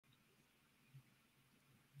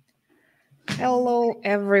Hello,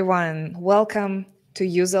 everyone. Welcome to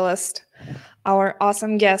Userlist. Our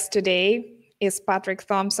awesome guest today is Patrick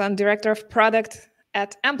Thompson, Director of Product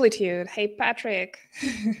at Amplitude. Hey, Patrick.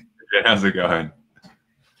 Hey, how's it going?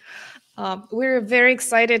 We're very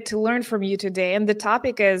excited to learn from you today. And the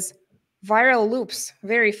topic is viral loops.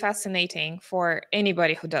 Very fascinating for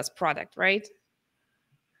anybody who does product, right?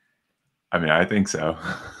 I mean, I think so.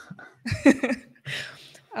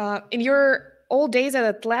 In your old days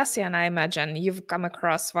at Atlassian, I imagine you've come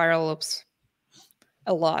across viral loops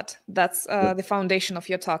a lot. That's the foundation of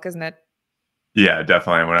your talk, isn't it? Yeah,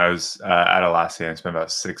 definitely. When I was at Atlassian, I spent about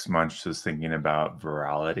 6 months just thinking about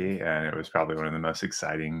virality, and it was probably one of the most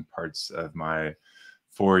exciting parts of my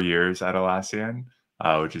 4 years at Atlassian,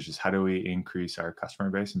 which is just how do we increase our customer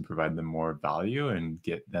base and provide them more value and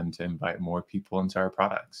get them to invite more people into our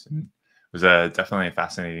products. And it was definitely a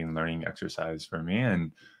fascinating learning exercise for me,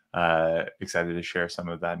 and excited to share some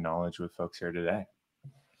of that knowledge with folks here today.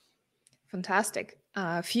 Fantastic.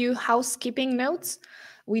 A few housekeeping notes.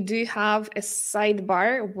 We do have a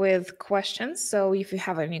sidebar with questions. So if you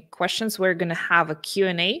have any questions, we're going to have a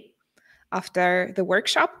Q&A after the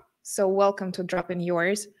workshop. So welcome to drop in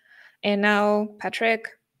yours. And now, Patrick,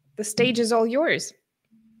 the stage is all yours.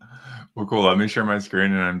 Well, cool. Let me share my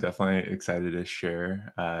screen, and I'm definitely excited to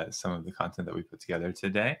share some of the content that we put together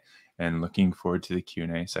today, and looking forward to the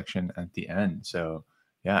Q&A section at the end. So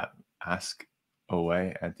yeah, ask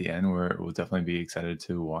away at the end, where we'll definitely be excited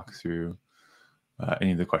to walk through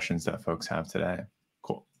any of the questions that folks have today.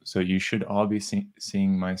 Cool. So you should all be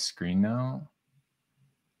seeing my screen now.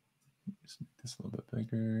 Just make this a little bit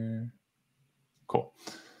bigger. Cool.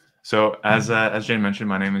 So as Jane mentioned,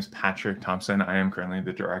 my name is Patrick Thompson. I am currently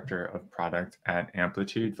the Director of Product at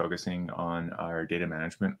Amplitude, focusing on our data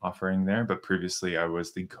management offering there. But previously, I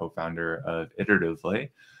was the co-founder of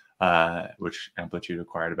Iteratively, which Amplitude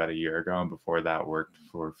acquired about a year ago. And before that, worked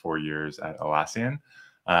for 4 years at Atlassian.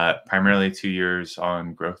 Primarily 2 years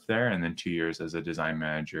on growth there, and then 2 years as a design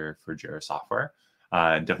manager for Jira Software.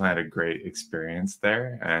 Definitely had a great experience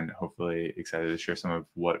there, and hopefully excited to share some of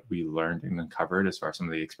what we learned and uncovered as far as some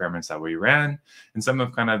of the experiments that we ran, and some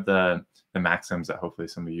of kind of the maxims that hopefully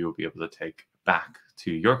some of you will be able to take back to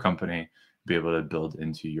your company, be able to build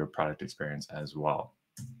into your product experience as well.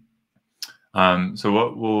 So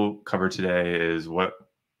what we'll cover today is what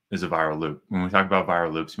is a viral loop. When we talk about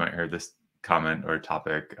viral loops, you might hear this comment or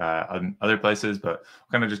topic on other places, but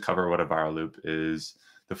we'll kind of just cover what a viral loop is,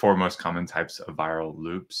 the 4 most common types of viral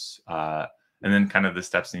loops, and then kind of the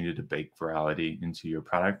steps needed to bake virality into your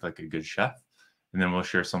product like a good chef. And then we'll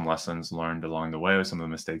share some lessons learned along the way with some of the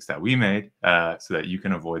mistakes that we made, so that you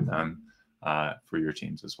can avoid them for your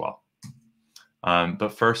teams as well.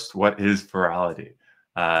 But first, what is virality?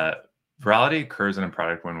 Virality occurs in a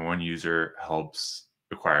product when one user helps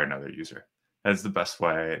acquire another user. That's the best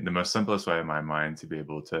way, the most simplest way in my mind to be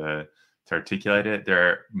able to articulate it. There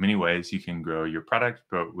are many ways you can grow your product,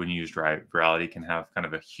 but when used right, virality can have kind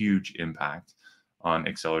of a huge impact on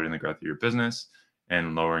accelerating the growth of your business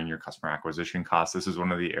and lowering your customer acquisition costs. This is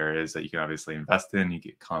one of the areas that you can obviously invest in. You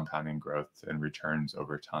get compounding growth and returns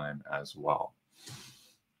over time as well.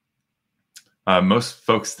 Most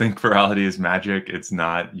folks think virality is magic. It's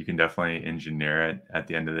not. You can definitely engineer it at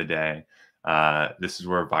the end of the day. This is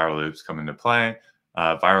where viral loops come into play.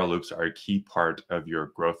 Viral loops are a key part of your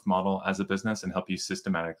growth model as a business and help you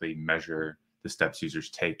systematically measure the steps users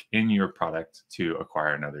take in your product to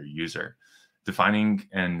acquire another user. Defining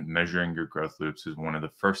and measuring your growth loops is one of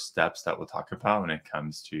the first steps that we'll talk about when it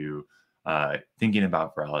comes to thinking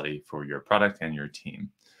about virality for your product and your team.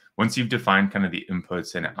 Once you've defined kind of the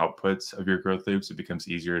inputs and outputs of your growth loops, it becomes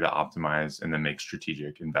easier to optimize and then make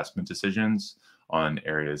strategic investment decisions on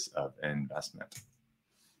areas of investment.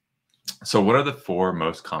 So what are the 4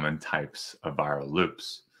 most common types of viral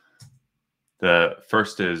loops? The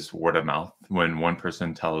first is word of mouth, when one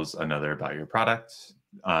person tells another about your product.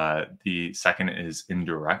 The second is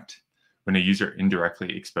indirect, when a user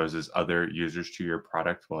indirectly exposes other users to your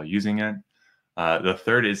product while using it. The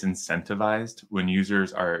third is incentivized, when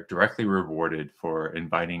users are directly rewarded for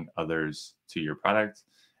inviting others to your product.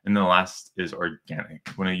 And the last is organic,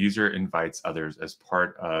 when a user invites others as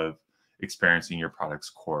part of experiencing your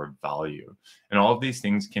product's core value. And all of these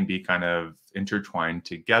things can be kind of intertwined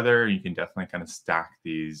together. You can definitely kind of stack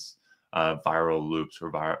these viral loops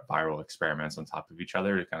or viral experiments on top of each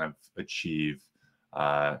other to kind of achieve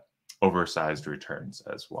oversized returns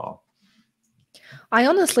as well. I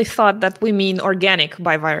honestly thought that we mean organic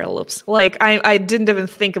by viral loops. Like I didn't even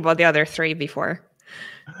think about the other 3 before.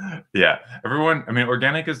 Yeah, everyone, I mean,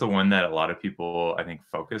 organic is the one that a lot of people, I think,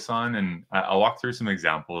 focus on. And I'll walk through some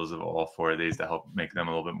examples of all four of these to help make them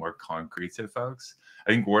a little bit more concrete to folks.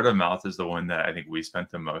 I think word of mouth is the one that I think we spent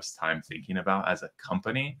the most time thinking about as a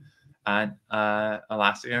company at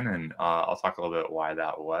Atlassian. And I'll talk a little bit why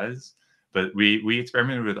that was. But we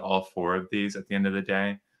experimented with all four of these at the end of the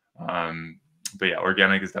day. But yeah,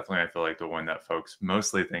 organic is definitely, I feel like, the one that folks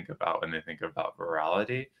mostly think about when they think about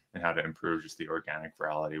virality and how to improve just the organic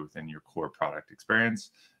virality within your core product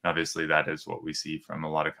experience. And obviously, that is what we see from a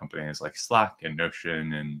lot of companies like Slack and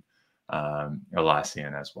Notion and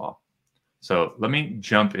Atlassian as well. So let me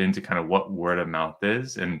jump into kind of what word of mouth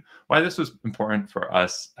is and why this was important for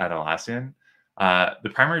us at Atlassian.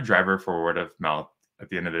 The primary driver for word of mouth at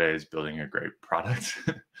the end of the day is building a great product.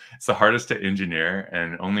 It's the hardest to engineer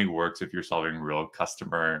and only works if you're solving real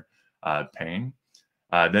customer pain.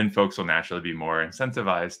 Then folks will naturally be more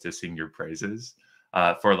incentivized to sing your praises.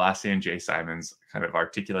 For Atlassian, Jay Simons kind of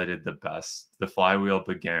articulated the best. The flywheel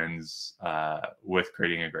begins with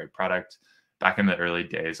creating a great product. Back in the early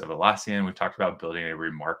days of Atlassian, we talked about building a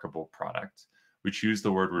remarkable product. We choose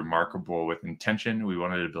the word remarkable with intention. We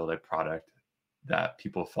wanted to build a product that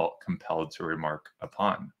people felt compelled to remark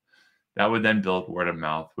upon. That would then build word of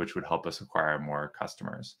mouth, which would help us acquire more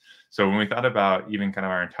customers. So when we thought about even kind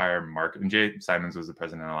of our entire market, and Jay Simons was the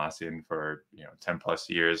president of Atlassian for 10 plus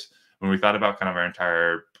years. When we thought about kind of our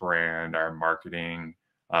entire brand, our marketing,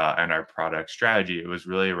 and our product strategy, it was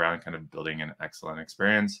really around kind of building an excellent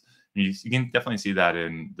experience. You can definitely see that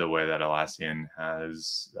in the way that Atlassian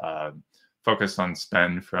has focused on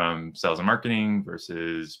spend from sales and marketing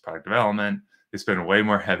versus product development. They spend way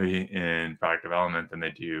more heavy in product development than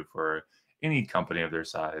they do for any company of their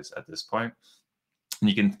size at this point. And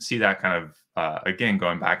you can see that kind of, again,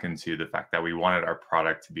 going back into the fact that we wanted our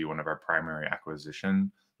product to be one of our primary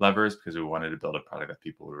acquisition levers because we wanted to build a product that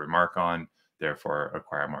people would remark on, therefore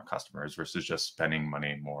acquire more customers versus just spending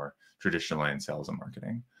money more traditionally in sales and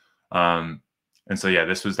marketing. And so, yeah,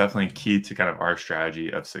 this was definitely key to kind of our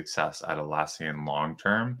strategy of success at Atlassian long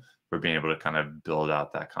term for being able to kind of build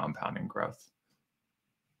out that compounding growth.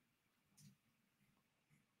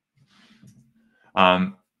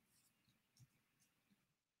 Cool.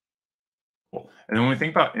 And then when we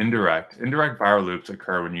think about indirect viral loops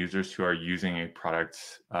occur when users who are using a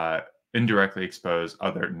product indirectly expose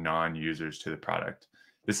other non-users to the product.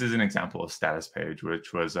 This is an example of Status Page,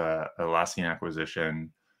 which was a Atlassian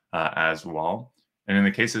acquisition as well. And in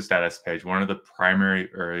the case of Status Page, one of the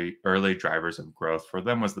primary early drivers of growth for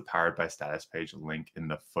them was the Powered by Status Page link in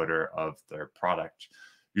the footer of their product.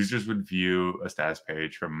 Users would view a status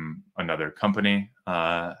page from another company,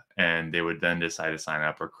 and they would then decide to sign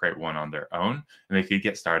up or create one on their own. And they could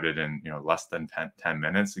get started in less than 10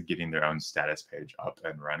 minutes of getting their own status page up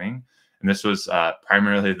and running. And this was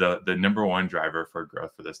primarily the number one driver for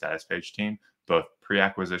growth for the status page team, both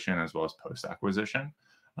pre-acquisition as well as post-acquisition.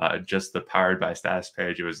 Just the Powered by Status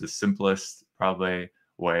Page, it was the simplest probably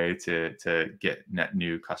way to get net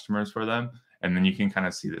new customers for them. And then you can kind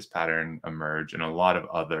of see this pattern emerge in a lot of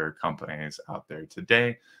other companies out there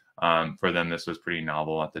today. For them, this was pretty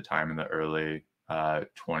novel at the time in the early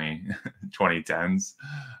 2010s.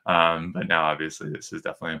 But now, obviously, this is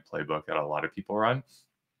definitely a playbook that a lot of people run.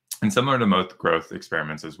 And similar to most growth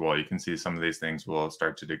experiments as well, you can see some of these things will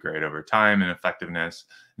start to degrade over time in effectiveness.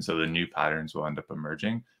 And so the new patterns will end up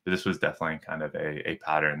emerging. But this was definitely kind of a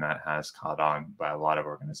pattern that has caught on by a lot of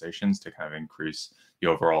organizations to kind of increase the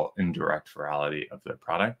overall indirect virality of their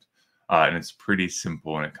product. And it's pretty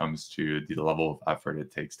simple when it comes to the level of effort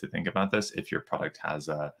it takes to think about this if your product has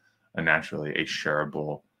a naturally a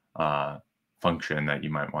shareable function that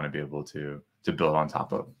you might want to be able to build on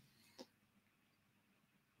top of.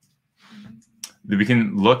 We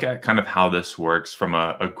can look at kind of how this works from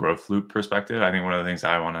a growth loop perspective. I think one of the things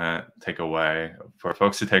I want to take away for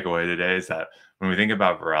folks to take away today is that when we think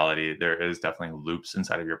about virality, there is definitely loops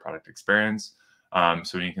inside of your product experience.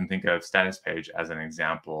 So when you can think of status page as an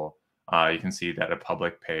example, you can see that a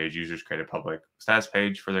public page, users create a public status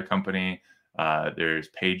page for their company. There's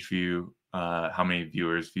page view, how many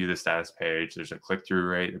viewers view the status page. There's a click-through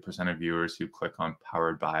rate, the percent of viewers who click on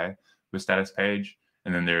Powered By with status page.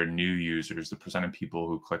 And then there are new users, the percent of people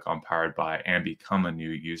who click on Powered By and become a new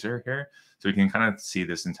user here. So we can kind of see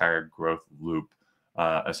this entire growth loop,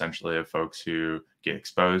 essentially, of folks who get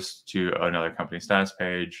exposed to another company's status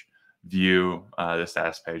page, view the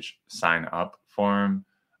status page, sign up form,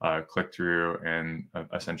 click through, and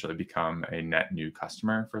essentially become a net new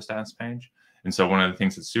customer for status page. And so one of the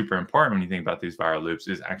things that's super important when you think about these viral loops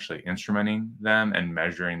is actually instrumenting them and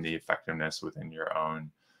measuring the effectiveness within your own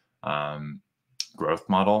growth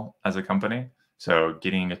model as a company. So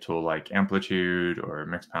getting a tool like Amplitude or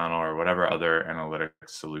Mixpanel or whatever other analytics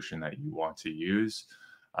solution that you want to use,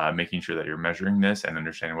 making sure that you're measuring this and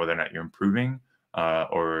understanding whether or not you're improving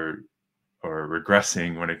or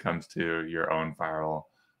regressing when it comes to your own viral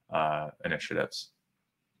initiatives.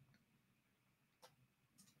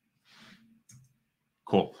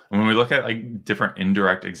 Cool. And when we look at like different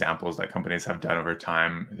indirect examples that companies have done over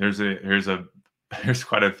time, there's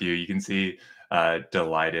quite a few. You can see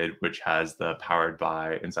Delighted, which has the powered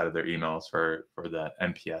by inside of their emails for the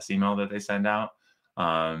NPS email that they send out.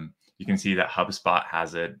 You can see that HubSpot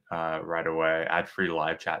has it right away. Add free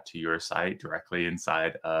live chat to your site directly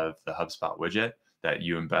inside of the HubSpot widget that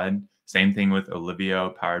you embed. Same thing with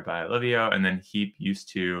Olivio, powered by Olivio. And then Heap used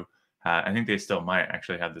to, I think they still might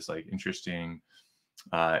actually have this like interesting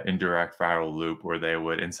indirect viral loop where they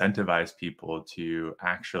would incentivize people to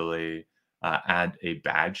actually add a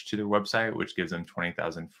badge to their website, which gives them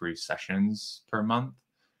 20,000 free sessions per month.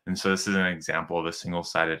 And so this is an example of a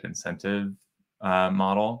single-sided incentive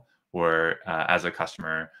model where as a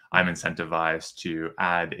customer, I'm incentivized to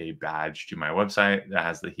add a badge to my website that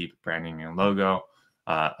has the Heap branding and logo,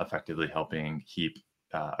 effectively helping Heap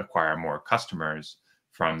acquire more customers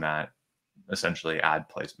from that essentially ad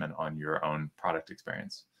placement on your own product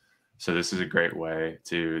experience. So this is a great way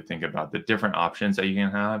to think about the different options that you can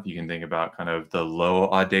have. You can think about kind of the low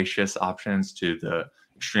audacious options to the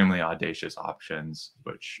extremely audacious options,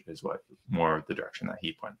 which is what more of the direction that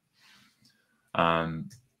Heap went. And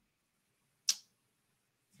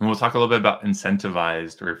we'll talk a little bit about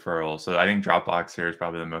incentivized referrals. So I think Dropbox here is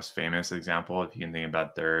probably the most famous example. If you can think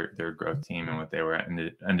about their growth team and what they were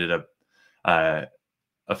ended up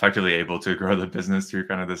effectively able to grow the business through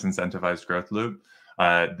kind of this incentivized growth loop.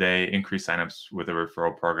 They increased signups with a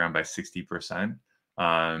referral program by 60%.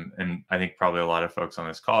 And I think probably a lot of folks on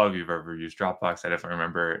this call, if you've ever used Dropbox, I definitely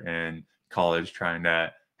remember in college trying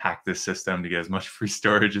to hack this system to get as much free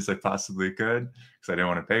storage as I possibly could because I didn't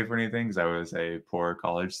want to pay for anything because I was a poor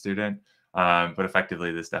college student. But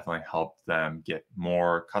effectively, this definitely helped them get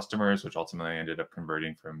more customers, which ultimately ended up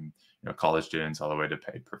converting from college students all the way to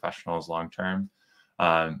paid professionals long term.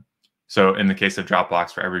 So in the case of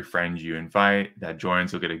Dropbox, for every friend you invite that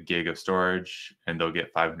joins, you'll get a gig of storage and they'll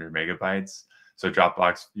get 500 megabytes. So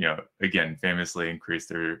Dropbox, again, famously increased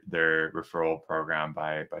their referral program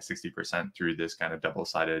by 60% through this kind of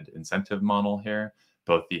double-sided incentive model here.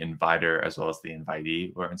 Both the inviter as well as the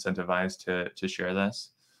invitee were incentivized to share this.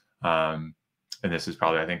 And this is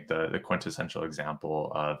probably, I think, the quintessential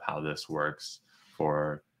example of how this works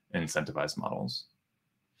for incentivized models.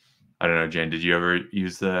 I don't know, Jane, did you ever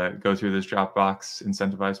go through this Dropbox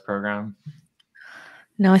incentivized program?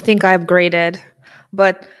 No, I think I upgraded.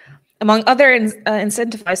 But among other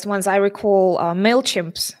incentivized ones, I recall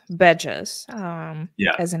MailChimp's badges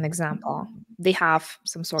as an example. They have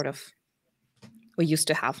some sort of, or used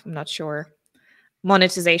to have, I'm not sure,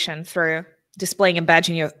 monetization through displaying a badge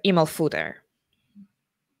in your email footer.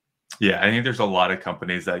 Yeah, I think there's a lot of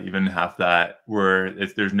companies that even have that where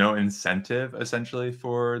there's no incentive essentially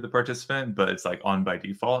for the participant, but it's like on by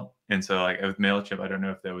default. And so like with MailChimp, I don't know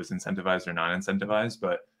if that was incentivized or not incentivized,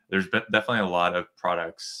 but there's definitely a lot of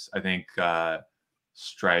products. I think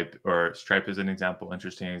Stripe is an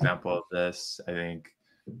interesting example of this. I think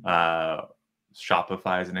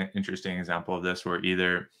Shopify is an interesting example of this, where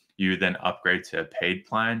either you then upgrade to a paid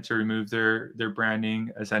plan to remove their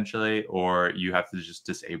branding essentially, or you have to just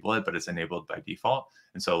disable it, but it's enabled by default.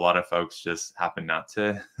 And so a lot of folks just happen not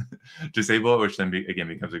to disable it, which then again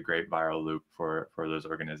becomes a great viral loop for those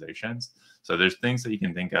organizations. So there's things that you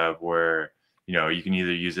can think of where you can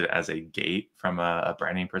either use it as a gate from a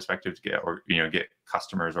branding perspective to get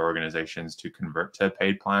customers or organizations to convert to a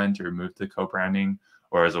paid plan to remove the co-branding,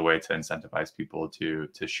 or as a way to incentivize people to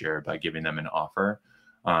share by giving them an offer.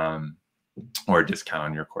 Or a discount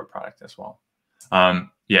on your core product as well. And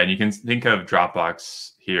you can think of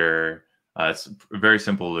Dropbox here. It's a very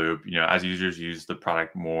simple loop. As users use the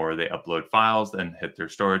product more, they upload files and hit their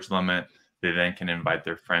storage limit. They then can invite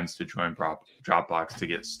their friends to join Dropbox to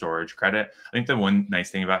get storage credit. I think the one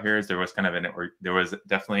nice thing about here is there was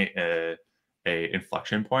definitely a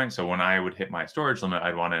inflection point. So when I would hit my storage limit,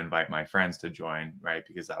 I'd want to invite my friends to join, right?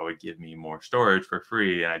 Because that would give me more storage for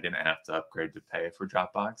free and I didn't have to upgrade to pay for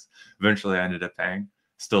Dropbox. Eventually I ended up paying,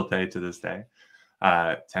 still pay to this day,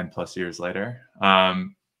 10 plus years later.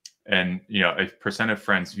 And a percent of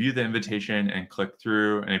friends view the invitation and click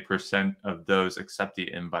through, and a percent of those accept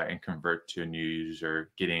the invite and convert to a new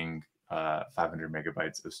user, getting 500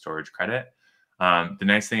 megabytes of storage credit. The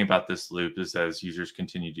nice thing about this loop is as users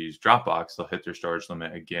continue to use Dropbox, they'll hit their storage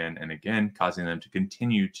limit again and again, causing them to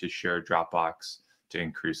continue to share Dropbox to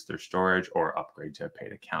increase their storage or upgrade to a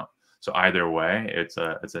paid account. So either way, it's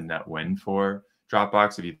a net win for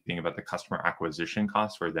Dropbox. If you think about the customer acquisition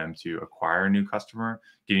cost for them to acquire a new customer,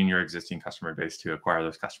 getting your existing customer base to acquire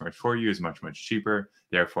those customers for you is much, much cheaper.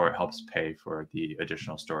 Therefore, it helps pay for the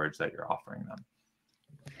additional storage that you're offering them.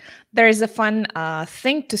 There is a fun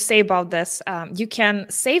thing to say about this. You can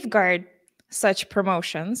safeguard such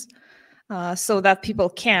promotions so that people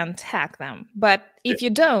can't hack them. But if you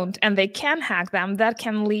don't and they can hack them, that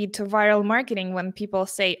can lead to viral marketing when people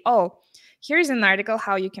say, oh, here's an article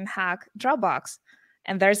how you can hack Dropbox.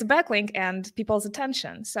 And there's a backlink and people's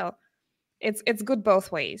attention. So it's good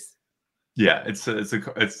both ways. Yeah, it's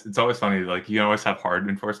always funny. Like you can always have hard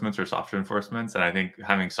enforcements or soft enforcements, and I think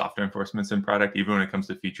having soft enforcements in product, even when it comes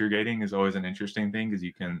to feature gating, is always an interesting thing because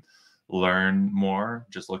you can learn more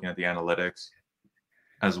just looking at the analytics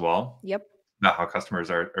as well. Yep. About how customers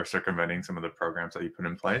are circumventing some of the programs that you put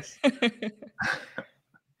in place.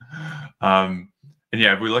 And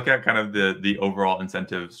yeah, if we look at kind of the overall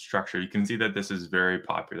incentive structure, you can see that this is very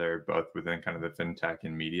popular both within kind of the fintech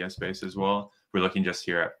and media space as well. We're looking just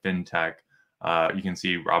here at fintech. You can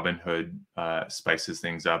see Robinhood spices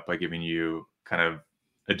things up by giving you kind of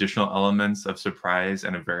additional elements of surprise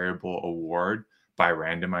and a variable award by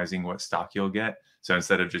randomizing what stock you'll get. So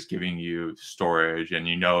instead of just giving you storage and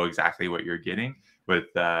you know exactly what you're getting,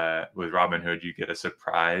 with Robinhood, you get a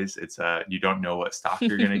surprise. It's you don't know what stock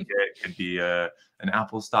you're going to get. It could be an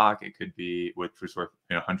Apple stock. It could be which was worth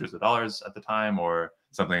hundreds of dollars at the time, or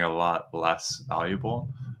something a lot less valuable.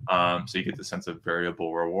 So you get the sense of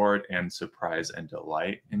variable reward and surprise and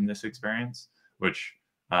delight in this experience, which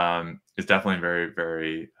is definitely very,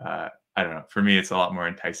 very. I don't know. For me, it's a lot more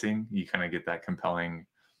enticing. You kind of get that compelling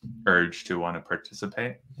urge to want to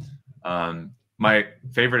participate. My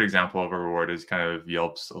favorite example of a reward is kind of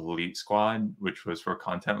Yelp's Elite Squad, which was for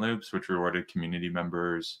content loops, which rewarded community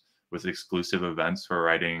members with exclusive events for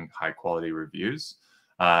writing high quality reviews.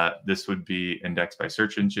 This would be indexed by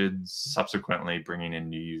search engines, subsequently bringing in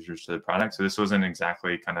new users to the product. So this wasn't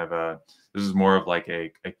exactly kind of this is more of like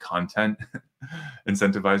a content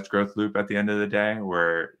incentivized growth loop at the end of the day,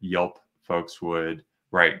 where Yelp folks would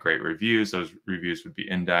write great reviews. Those reviews would be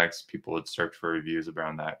indexed. People would search for reviews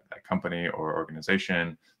around that company or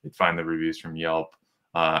organization. They'd find the reviews from Yelp,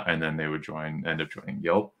 and then they would end up joining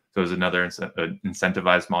Yelp. So it was another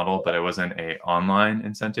incentivized model, but it wasn't an online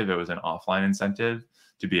incentive. It was an offline incentive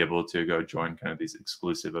to be able to go join kind of these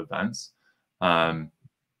exclusive events. Just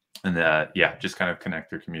kind of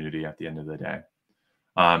connect your community at the end of the day.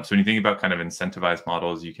 So when you think about kind of incentivized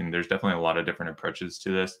models, there's definitely a lot of different approaches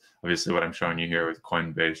to this. Obviously, what I'm showing you here with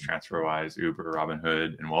Coinbase, TransferWise, Uber,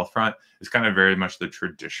 Robinhood, and Wealthfront is kind of very much the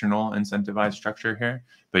traditional incentivized structure here.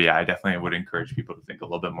 But yeah, I definitely would encourage people to think a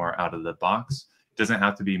little bit more out of the box. It doesn't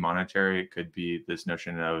have to be monetary. It could be this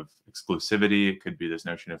notion of exclusivity. It could be this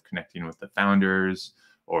notion of connecting with the founders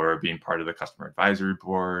or being part of the customer advisory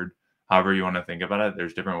board. However you want to think about it,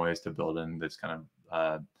 there's different ways to build in this kind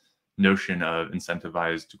of notion of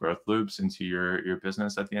incentivized growth loops into your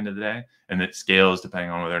business at the end of the day. And it scales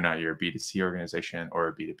depending on whether or not you're a B2C organization or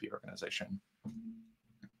a B2B organization.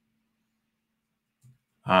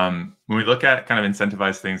 When we look at kind of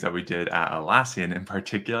incentivized things that we did at Atlassian in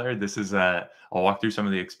particular, this is I'll walk through some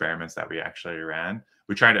of the experiments that we actually ran.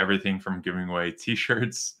 We tried everything from giving away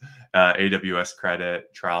t-shirts, AWS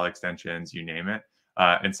credit, trial extensions, you name it.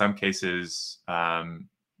 In some cases,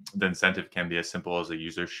 the incentive can be as simple as a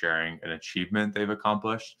user sharing an achievement they've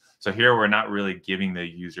accomplished. So here we're not really giving the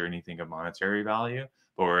user anything of monetary value,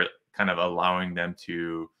 but we're kind of allowing them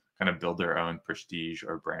to kind of build their own prestige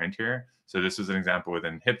or brand here. So this is an example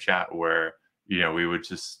within HipChat where we would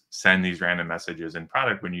just send these random messages in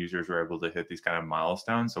product when users were able to hit these kind of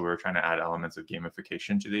milestones. So we were trying to add elements of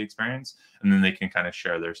gamification to the experience, and then they can kind of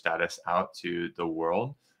share their status out to the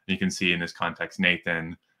world. And you can see in this context,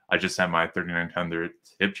 Nathan, I just sent my 3900th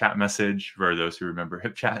HipChat message for those who remember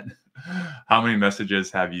HipChat. How many messages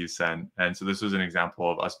have you sent? And so this was an example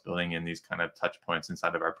of us building in these kind of touch points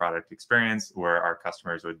inside of our product experience where our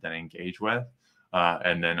customers would then engage with.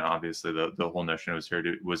 And then obviously the whole notion was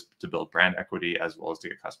to build brand equity as well as to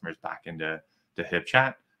get customers back into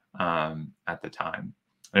HipChat at the time.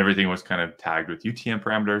 And everything was kind of tagged with UTM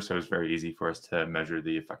parameters, so it was very easy for us to measure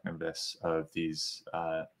the effectiveness of these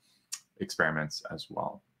experiments as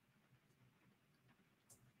well.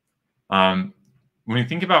 When you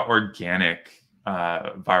think about organic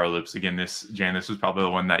viral loops, again, Jan, this was probably the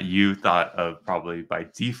one that you thought of probably by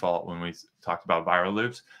default when we talked about viral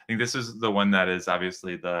loops. I think this is the one that is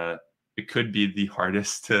obviously it could be the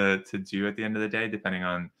hardest to do at the end of the day, depending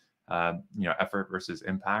on effort versus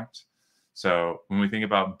impact. So when we think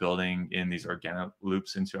about building in these organic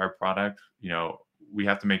loops into our product, we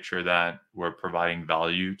have to make sure that we're providing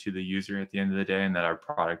value to the user at the end of the day, and that our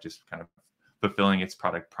product is kind of fulfilling its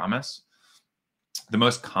product promise. The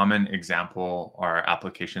most common example are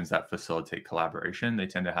applications that facilitate collaboration. They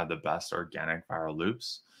tend to have the best organic viral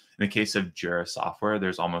loops. In the case of Jira software,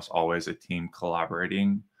 there's almost always a team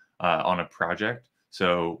collaborating on a project.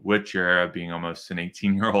 So with Jira being almost an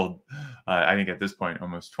 18-year-old, I think at this point,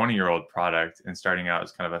 almost 20-year-old product, and starting out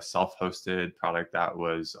as kind of a self-hosted product that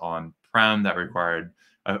was on-prem, that required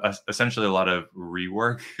essentially a lot of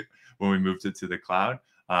rework when we moved it to the cloud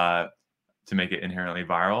to make it inherently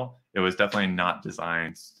viral. It was definitely not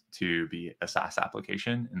designed to be a SaaS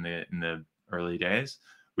application in the early days.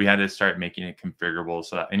 We had to start making it configurable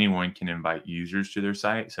so that anyone can invite users to their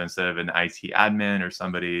site. So instead of an IT admin or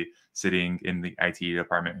somebody sitting in the IT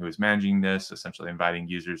department who is managing this, essentially inviting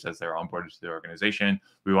users as they're onboarded to the organization,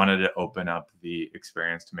 we wanted to open up the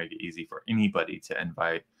experience to make it easy for anybody to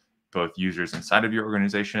invite both users inside of your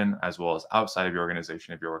organization as well as outside of your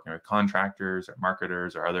organization if you're working with contractors or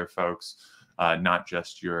marketers or other folks, not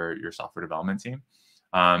just your software development team.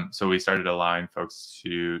 So we started allowing folks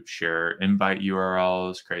to share invite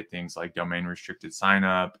URLs, create things like domain restricted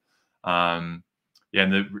signup. And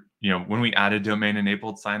when we added domain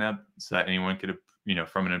enabled signup so that anyone could,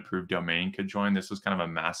 from an approved domain could join, this was kind of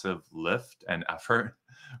a massive lift and effort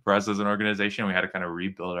for us as an organization. We had to kind of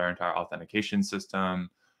rebuild our entire authentication system,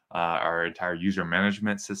 our entire user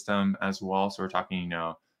management system as well. So we're talking,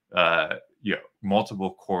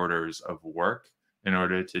 multiple quarters of work in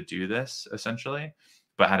order to do this essentially,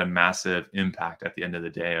 but had a massive impact at the end of the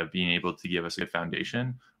day of being able to give us a good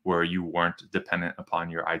foundation where you weren't dependent upon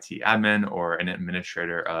your IT admin or an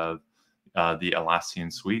administrator of the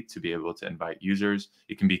Atlassian suite to be able to invite users.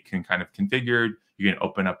 It can be kind of configured. You can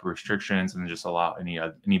open up restrictions and just allow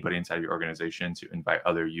anybody inside of your organization to invite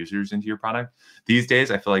other users into your product. These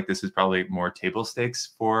days, I feel like this is probably more table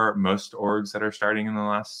stakes for most orgs that are starting in the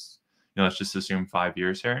last, let's just assume 5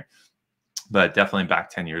 years here. But definitely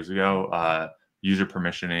back 10 years ago, user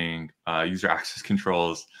permissioning, user access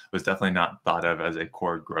controls was definitely not thought of as a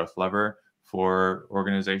core growth lever for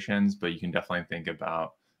organizations, but you can definitely think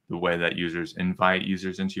about the way that users invite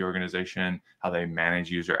users into your organization, how they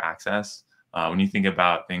manage user access. When you think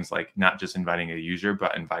about things like not just inviting a user,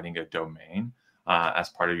 but inviting a domain as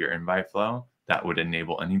part of your invite flow, that would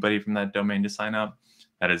enable anybody from that domain to sign up.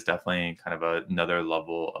 That is definitely kind of another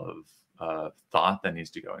level of thought that needs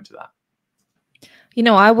to go into that.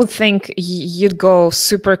 I would think you'd go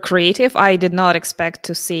super creative. I did not expect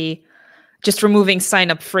to see just removing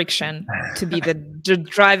sign-up friction to be the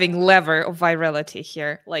driving lever of virality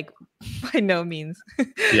here. Like, by no means.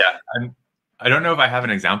 Yeah, I don't know if I have an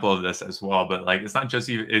example of this as well, but like, it's not just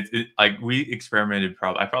you. Like we experimented.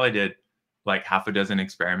 I probably did like half a dozen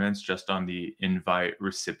experiments just on the invite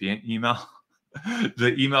recipient email.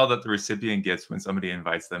 The email that the recipient gets when somebody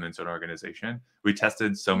invites them into an organization. We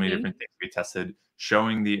tested so many different things. We tested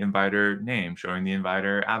showing the inviter name, showing the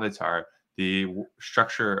inviter avatar, the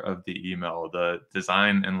structure of the email, the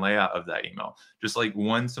design and layout of that email. Just like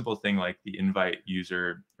one simple thing like the invite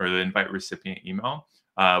user or the invite recipient email,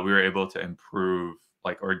 we were able to improve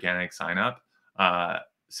like organic sign up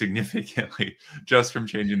significantly just from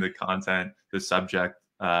changing the content, the subject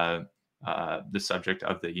of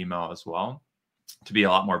the email as well, to be a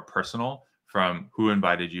lot more personal from who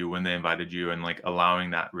invited you, when they invited you, and like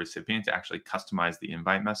allowing that recipient to actually customize the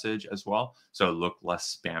invite message as well, so it looked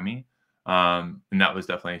less spammy. And that was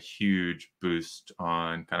definitely a huge boost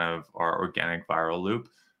on kind of our organic viral loop.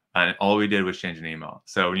 And all we did was change an email.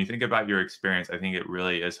 So when you think about your experience, I think it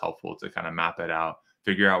really is helpful to kind of map it out,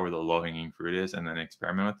 figure out where the low-hanging fruit is, and then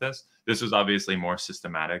experiment with this. This was obviously more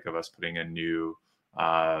systematic of us putting a new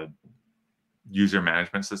user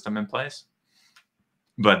management system in place.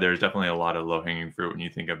 But there's definitely a lot of low-hanging fruit when you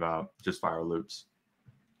think about just viral loops.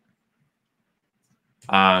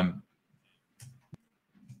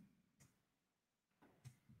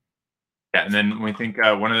 Yeah, and then when we think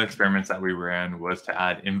one of the experiments that we ran was to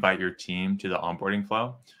add invite your team to the onboarding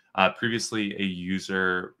flow. Previously, a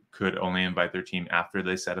user could only invite their team after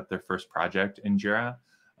they set up their first project in Jira.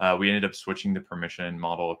 We ended up switching the permission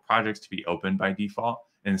model of projects to be open by default.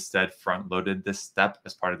 Instead, front-loaded this step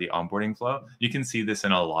as part of the onboarding flow. You can see this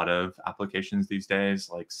in a lot of applications these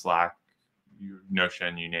days, like Slack,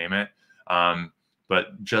 Notion, you name it.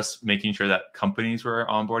 But just making sure that companies were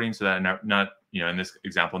onboarding, so that not in this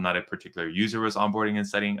example, not a particular user was onboarding and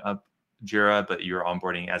setting up Jira, but you're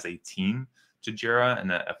onboarding as a team to Jira, and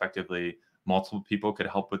that effectively multiple people could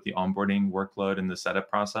help with the onboarding workload and the setup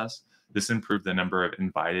process. This improved the number of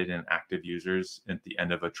invited and active users at the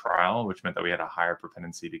end of a trial, which meant that we had a higher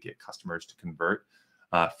propensity to get customers to convert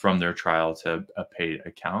from their trial to a paid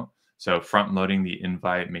account. So front loading the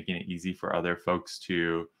invite, making it easy for other folks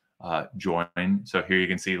to join. So here you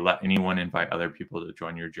can see, let anyone invite other people to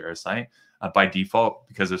join your Jira site. By default,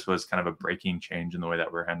 because this was kind of a breaking change in the way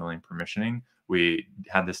that we're handling permissioning, we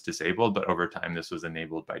had this disabled, but over time this was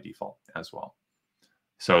enabled by default as well.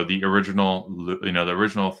 So the original, the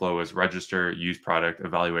original flow was register, use product,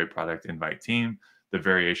 evaluate product, invite team. The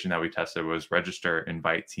variation that we tested was register,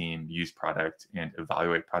 invite team, use product, and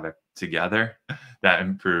evaluate product together. That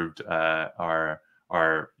improved our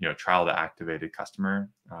trial to activated customer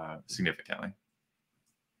significantly.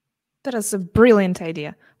 That is a brilliant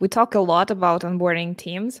idea. We talk a lot about onboarding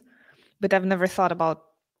teams, but I've never thought about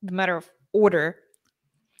the matter of order.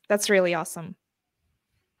 That's really awesome.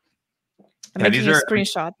 I'm making a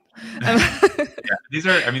screenshot. These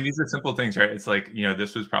are simple things, right? It's like,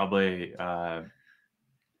 this was probably,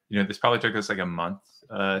 this probably took us like a month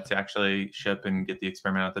to actually ship and get the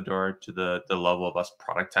experiment out the door to the level of us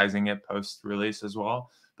productizing it post release as well.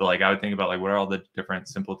 But like, I would think about like, what are all the different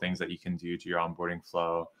simple things that you can do to your onboarding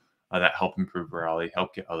flow that help improve virality,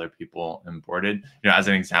 help get other people onboarded. As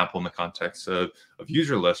an example, in the context of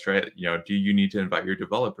user list, right? Do you need to invite your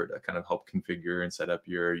developer to kind of help configure and set up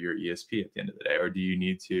your ESP at the end of the day, or do you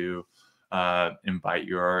need to invite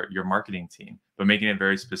your marketing team? But making it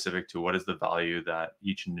very specific to what is the value that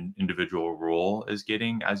each individual role is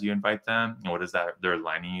getting as you invite them, and what is that their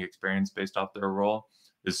lining experience based off their role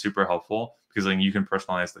is super helpful, because then you can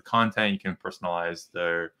personalize the content, you can personalize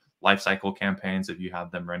their lifecycle campaigns if you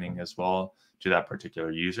have them running as well to that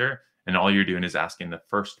particular user. And all you're doing is asking the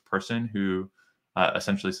first person who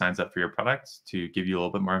essentially signs up for your product to give you a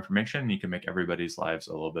little bit more information, and you can make everybody's lives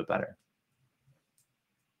a little bit better.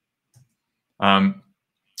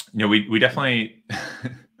 We definitely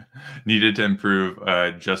needed to improve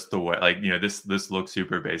just the way, this looks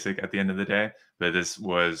super basic at the end of the day, but this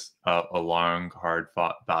was a long, hard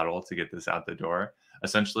fought battle to get this out the door.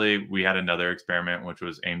 Essentially, we had another experiment which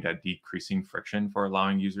was aimed at decreasing friction for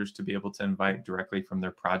allowing users to be able to invite directly from their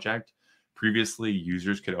project. Previously,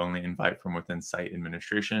 users could only invite from within site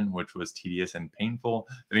administration, which was tedious and painful.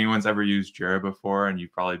 If anyone's ever used Jira before, and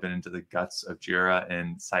you've probably been into the guts of Jira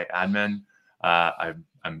and site admin,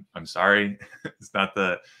 I'm sorry. It's not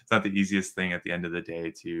the easiest thing at the end of the day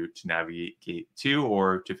to navigate to,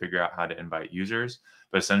 or to figure out how to invite users.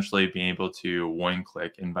 But essentially being able to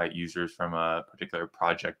one-click invite users from a particular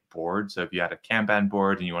project board. So if you had a Kanban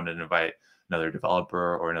board and you wanted to invite another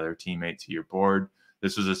developer or another teammate to your board,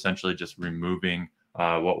 this was essentially just removing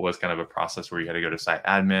what was kind of a process where you had to go to site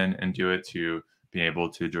admin and do it, to being able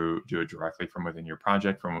to do it directly from within your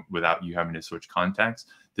project without you having to switch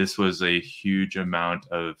contexts. This was a huge amount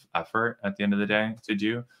of effort at the end of the day to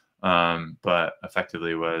do, but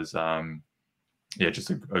effectively was just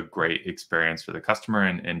a great experience for the customer,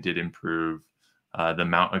 and did improve the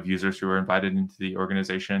amount of users who were invited into the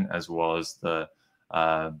organization, as well as the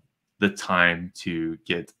time to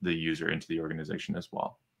get the user into the organization as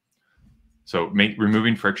well. So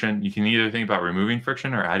removing friction, you can either think about removing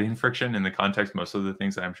friction or adding friction. In the context, most of the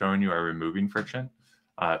things that I'm showing you are removing friction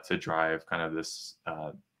to drive kind of this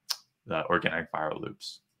the organic viral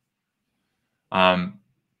loops.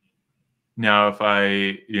 Now, if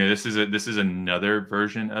this is another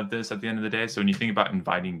version of this at the end of the day. So when you think about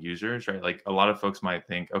inviting users, right, like a lot of folks might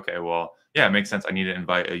think, okay, well, yeah, it makes sense. I need to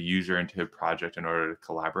invite a user into a project in order to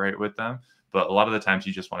collaborate with them. But a lot of the times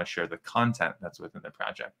you just want to share the content that's within the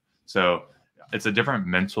project. So it's a different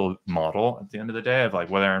mental model at the end of the day of like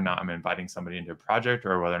whether or not I'm inviting somebody into a project,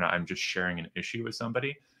 or whether or not I'm just sharing an issue with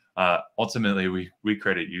somebody. Ultimately, we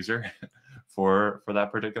create a user for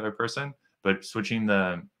that particular person, but switching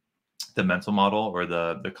the mental model or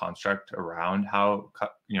the construct around how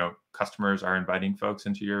customers are inviting folks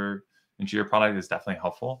into your product is definitely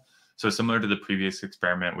helpful. So similar to the previous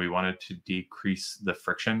experiment, we wanted to decrease the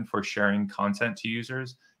friction for sharing content to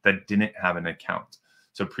users that didn't have an account.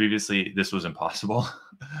 So previously, this was impossible.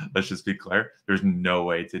 Let's just be clear. There's no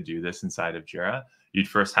way to do this inside of Jira. You'd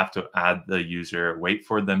first have to add the user, wait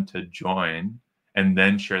for them to join, and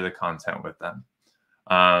then share the content with them.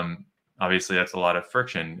 Obviously, that's a lot of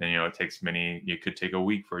friction, and it could take a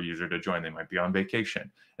week for a user to join. They might be on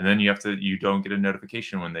vacation, and then you don't get a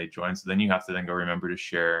notification when they join. So then you have to then go remember to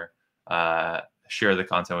share the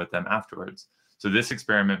content with them afterwards. So this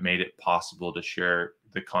experiment made it possible to share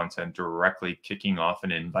the content directly, kicking off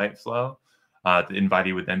an invite flow. The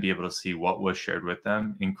invitee would then be able to see what was shared with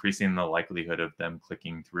them, increasing the likelihood of them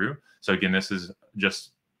clicking through. So again, this is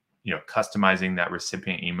just customizing that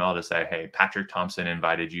recipient email to say, hey, Patrick Thompson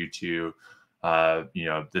invited you to,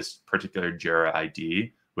 this particular Jira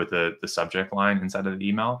ID with the subject line inside of the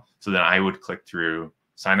email. So then I would click through,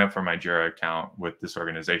 sign up for my Jira account with this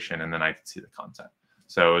organization, and then I could see the content.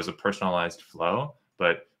 So it was a personalized flow,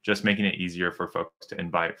 but just making it easier for folks to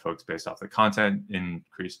invite folks based off the content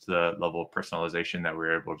increased the level of personalization that we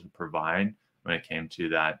were able to provide when it came to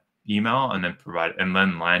that email, and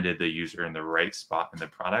then landed the user in the right spot in the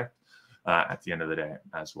product at the end of the day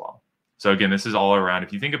as well. So again, this is all around,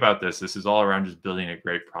 if you think about this is all around just building a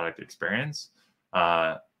great product experience,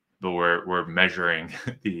 but we're measuring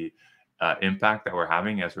the impact that we're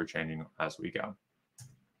having as we're changing as we go.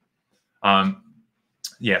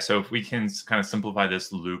 So if we can kind of simplify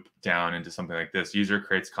this loop down into something like this: user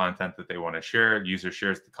creates content that they want to share, user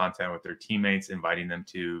shares the content with their teammates, inviting them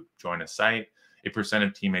to join a site. 8%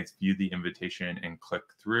 of teammates view the invitation and click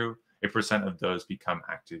through. 8% of those become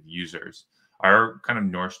active users. Our kind of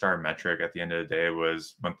North Star metric at the end of the day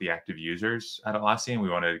was monthly active users at Atlassian. We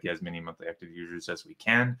wanted to get as many monthly active users as we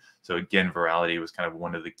can. So again, virality was kind of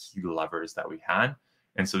one of the key levers that we had.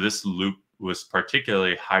 And so this loop was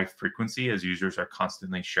particularly high frequency, as users are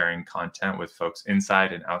constantly sharing content with folks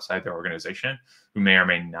inside and outside their organization who may or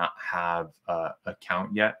may not have an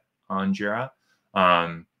account yet on Jira.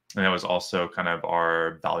 And that was also kind of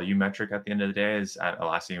our value metric at the end of the day. Is at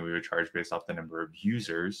Atlassian, we would charge based off the number of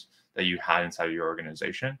users that you had inside of your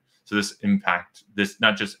organization. So this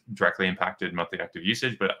not just directly impacted monthly active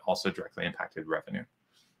usage, but also directly impacted revenue.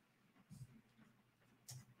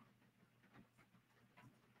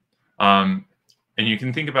 And you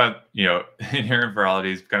can think about, inherent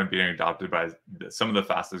virality is kind of being adopted by some of the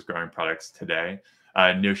fastest growing products today.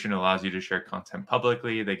 Notion allows you to share content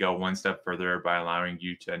publicly. They go one step further by allowing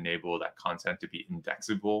you to enable that content to be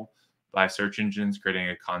indexable by search engines, creating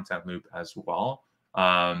a content loop as well.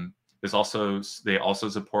 They also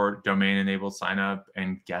support domain-enabled sign-up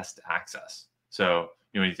and guest access. So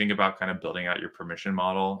when you think about kind of building out your permission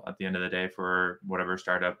model at the end of the day for whatever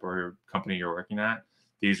startup or company you're working at,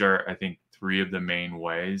 these are, I think, 3 of the main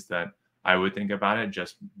ways that I would think about it.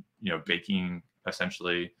 Just baking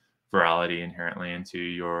essentially virality inherently into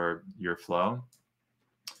your flow.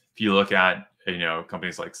 If you look at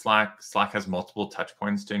companies like Slack has multiple touch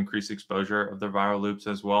points to increase exposure of the viral loops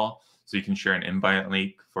as well. So you can share an invite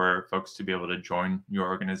link for folks to be able to join your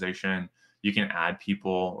organization. You can add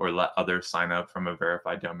people or let others sign up from a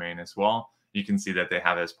verified domain as well. You can see that they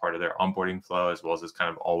have it as part of their onboarding flow, as well as it's kind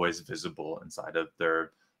of always visible inside of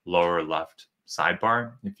their lower left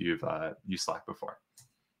sidebar if you've used Slack before.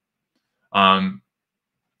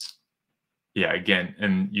 Again,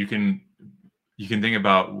 and you can think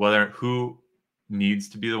about who needs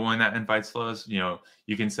to be the one that invites flows.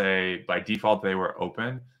 You can say by default they were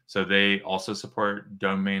open, so they also support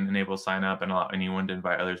domain-enabled sign-up and allow anyone to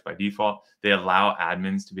invite others by default. They allow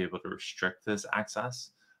admins to be able to restrict this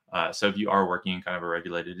access. So if you are working in kind of a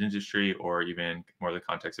regulated industry, or even more the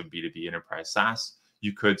context of B2B enterprise SaaS,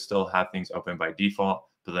 you could still have things open by default,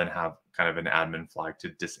 but then have kind of an admin flag to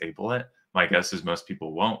disable it. My guess is most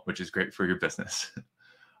people won't, which is great for your business.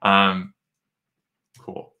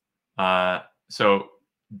 Cool. So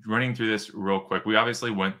running through this real quick, we obviously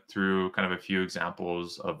went through kind of a few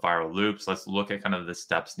examples of viral loops. Let's look at kind of the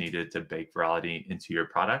steps needed to bake virality into your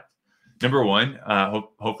product. Number 1,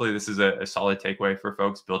 hopefully this is a solid takeaway for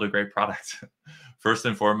folks: build a great product. First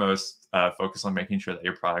and foremost, focus on making sure that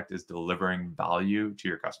your product is delivering value to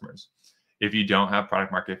your customers. If you don't have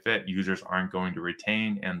product market fit, users aren't going to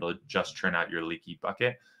retain, and they'll just churn out your leaky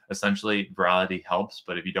bucket. Essentially, virality helps,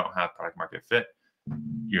 but if you don't have product market fit,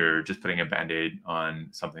 you're just putting a Band-Aid on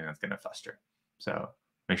something that's going to fester. So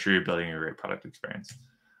make sure you're building a great product experience.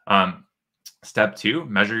 Step 2,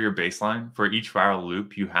 measure your baseline. For each viral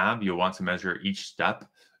loop you'll want to measure each step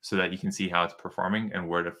so that you can see how it's performing and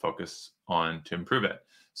where to focus on to improve it.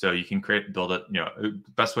 So you can build it.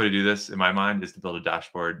 Best way to do this in my mind is to build a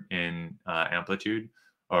dashboard in Amplitude,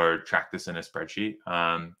 or track this in a spreadsheet.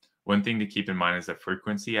 One thing to keep in mind is the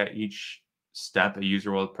frequency at each step a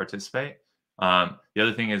user will participate. The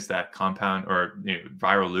other thing is that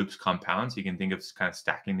viral loops compound. So you can think of kind of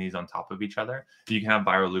stacking these on top of each other. You can have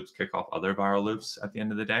viral loops kick off other viral loops at the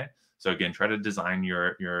end of the day. So again, try to design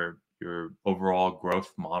your overall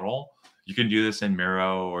growth model. You can do this in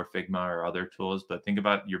Miro or Figma or other tools, but think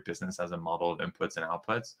about your business as a model of inputs and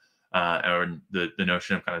outputs, or the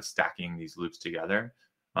notion of kind of stacking these loops together.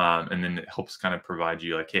 And then it helps kind of provide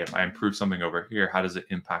you like, hey, if I improve something over here, how does it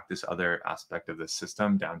impact this other aspect of the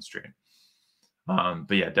system downstream?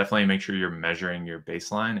 But yeah, definitely make sure you're measuring your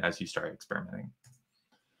baseline as you start experimenting.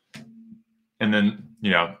 And then,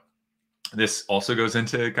 This also goes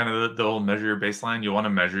into kind of the whole measure your baseline. You want to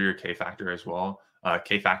measure your K factor as well.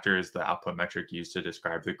 K factor is the output metric used to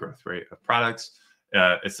describe the growth rate of products.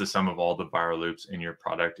 It's the sum of all the viral loops in your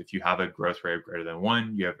product. If you have a growth rate of greater than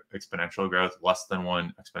 1, you have exponential growth. Less than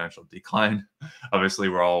 1, exponential decline. Obviously,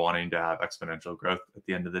 we're all wanting to have exponential growth at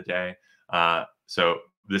the end of the day. So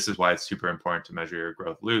this is why it's super important to measure your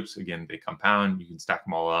growth loops. Again, they compound. You can stack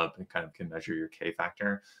them all up and kind of can measure your K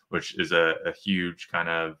factor, which is a huge kind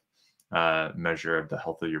of measure of the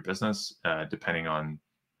health of your business, depending on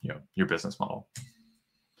your business model.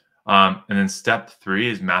 And then step 3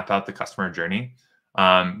 is map out the customer journey.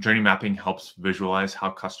 Journey mapping helps visualize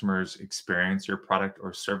how customers experience your product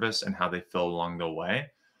or service and how they feel along the way.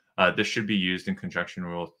 This should be used in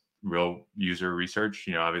conjunction with real user research.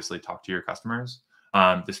 Obviously talk to your customers.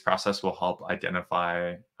 This process will help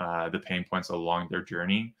identify the pain points along their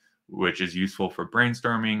journey, which is useful for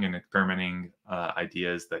brainstorming and experimenting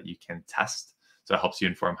ideas that you can test. So it helps you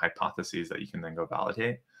inform hypotheses that you can then go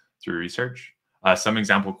validate through research. Some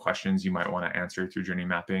example questions you might want to answer through journey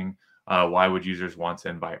mapping. Why would users want to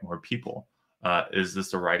invite more people? Is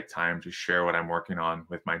this the right time to share what I'm working on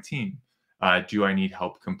with my team? Do I need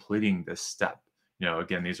help completing this step?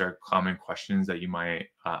 Again, these are common questions that you might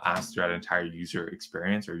ask throughout an entire user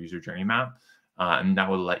experience or user journey map. And that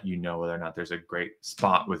will let you know whether or not there's a great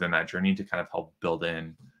spot within that journey to kind of help build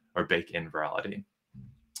in or bake in virality.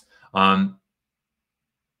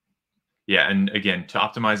 Yeah, and again, to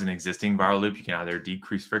optimize an existing viral loop, you can either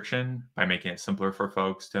decrease friction by making it simpler for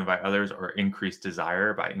folks to invite others, or increase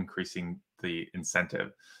desire by increasing the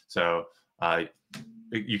incentive. So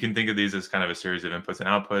you can think of these as kind of a series of inputs and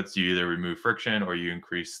outputs. You either remove friction or you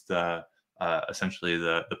increase the essentially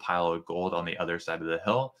the pile of gold on the other side of the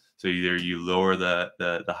hill. So either you lower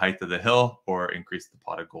the height of the hill or increase the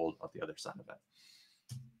pot of gold on the other side of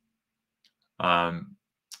it.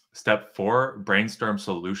 Step 4, brainstorm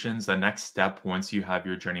solutions. The next step, once you have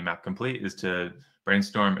your journey map complete, is to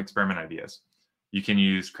brainstorm experiment ideas. You can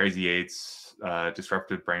use Crazy Eights,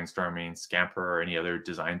 disruptive brainstorming, Scamper, or any other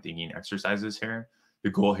design thinking exercises here. The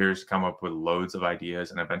goal here is to come up with loads of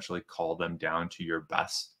ideas and eventually call them down to your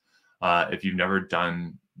best. If you've never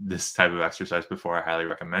done this type of exercise before, I highly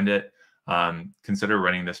recommend it. Consider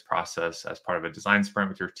running this process as part of a design sprint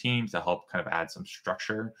with your team to help kind of add some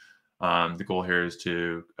structure. The goal here is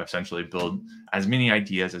to essentially build as many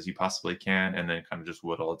ideas as you possibly can and then kind of just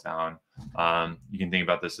whittle it down. You can think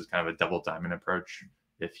about this as kind of a double diamond approach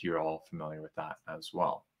if you're all familiar with that as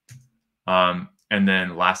well. And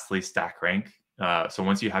then lastly, stack rank. So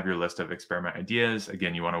once you have your list of experiment ideas,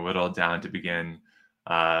 again, you want to whittle it down to begin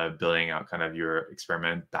building out kind of your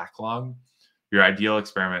experiment backlog. Your ideal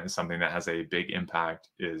experiment is something that has a big impact,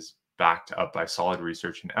 is backed up by solid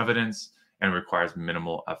research and evidence, and requires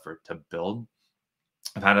minimal effort to build.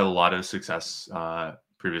 I've had a lot of success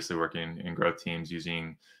previously working in growth teams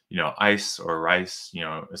using, ICE or RICE.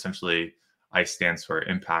 Essentially, ICE stands for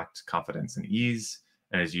impact, confidence, and ease,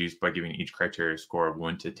 and is used by giving each criteria a score of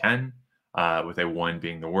 1 to 10, with a 1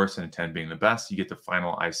 being the worst and a 10 being the best. You get the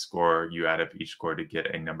final ICE score. You add up each score to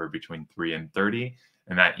get a number between 3 and 30,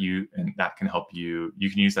 and that can help you. You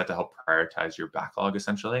can use that to help prioritize your backlog,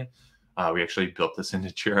 essentially. We actually built this into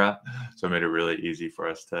Jira, so it made it really easy for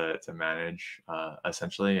us to manage,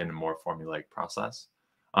 essentially, in a more formulaic process.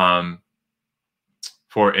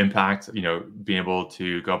 For impact, being able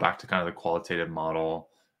to go back to kind of the qualitative model,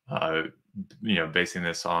 basing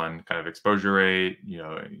this on kind of exposure rate,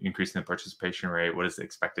 increasing the participation rate. What is the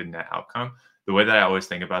expected net outcome? The way that I always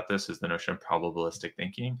think about this is the notion of probabilistic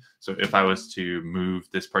thinking. So if I was to move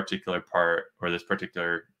this particular part or this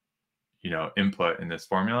particular, input in this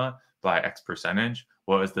formula by X percentage,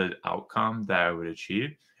 what is the outcome that I would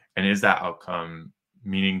achieve? And is that outcome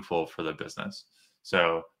meaningful for the business?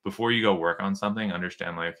 So before you go work on something,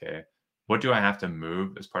 understand okay, what do I have to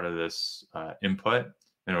move as part of this input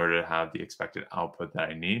in order to have the expected output that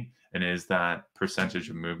I need? And is that percentage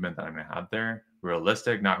of movement that I'm going to have there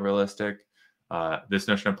realistic, not realistic? This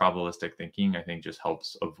notion of probabilistic thinking, I think, just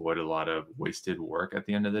helps avoid a lot of wasted work at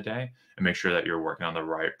the end of the day and make sure that you're working on the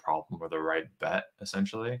right problem or the right bet,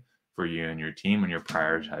 essentially, for you and your team when you're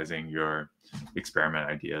prioritizing your experiment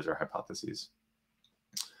ideas or hypotheses.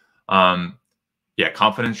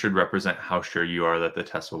 Confidence should represent how sure you are that the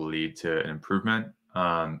test will lead to an improvement.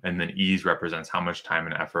 And then ease represents how much time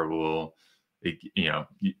and effort it will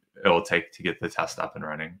take to get the test up and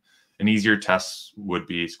running. An easier test would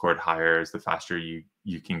be scored higher as the faster you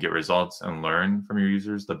can get results and learn from your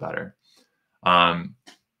users, the better.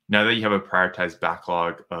 Now that you have a prioritized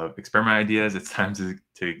backlog of experiment ideas, it's time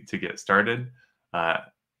to get started.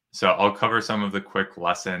 So I'll cover some of the quick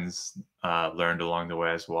lessons learned along the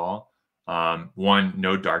way as well. One,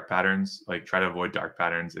 no dark patterns. Like, try to avoid dark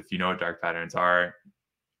patterns. If you know what dark patterns are,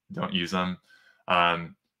 don't use them.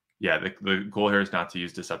 Yeah, the goal here is not to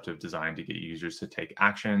use deceptive design to get users to take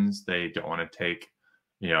actions. They don't want to take,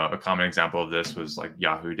 a common example of this was like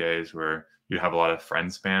Yahoo days, where you have a lot of friend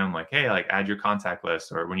spam, like, hey, like, add your contact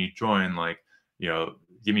list, or when you join, like,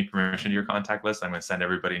 give me permission to your contact list. I'm going to send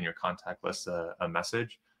everybody in your contact list a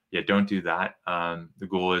message. Yeah, don't do that. The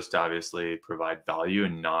goal is to obviously provide value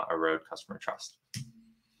and not erode customer trust.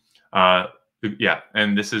 Yeah,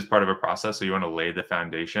 and this is part of a process, so you want to lay the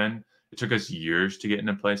foundation. It took us years to get in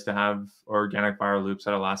a place to have organic viral loops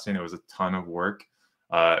at Atlassian. It was a ton of work.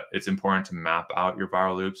 It's important to map out your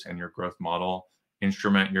viral loops and your growth model,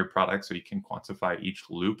 instrument your product so you can quantify each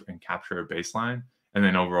loop and capture a baseline, and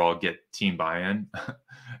then overall get team buy-in. I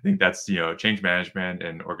think that's, change management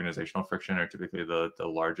and organizational friction are typically the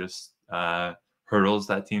largest hurdles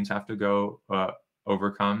that teams have to go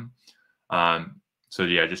overcome. So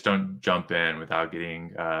yeah, just don't jump in without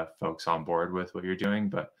getting folks on board with what you're doing.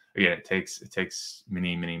 But again, it takes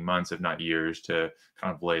many months, if not years, to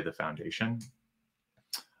kind of lay the foundation.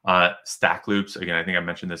 Stack loops. Again, I think I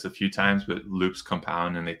mentioned this a few times, but loops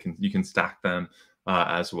compound and you can stack them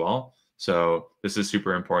as well. So this is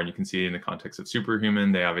super important. You can see in the context of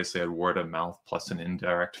Superhuman, they obviously had word of mouth plus an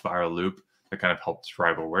indirect viral loop that kind of helped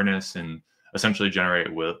drive awareness and essentially generate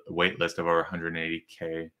a wait list of over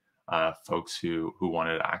 180K folks who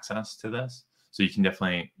wanted access to this. So you can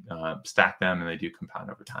definitely stack them, and they do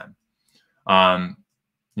compound over time.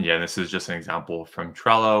 Yeah, this is just an example from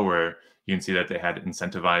Trello where you can see that they had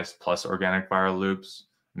incentivized plus organic viral loops,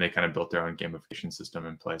 and they kind of built their own gamification system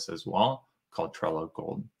in place as well called Trello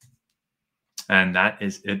Gold. And that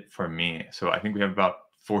is it for me. So I think we have about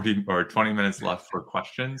 40 or 20 minutes left for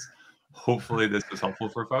questions. Hopefully this was helpful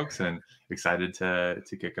for folks, and excited to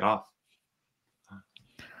kick it off.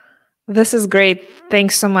 This is great.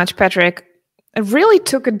 Thanks so much, Patrick. It really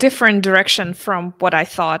took a different direction from what I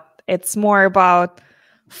thought. It's more about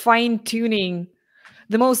fine-tuning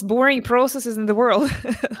the most boring processes in the world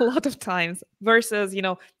a lot of times versus,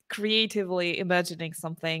 creatively imagining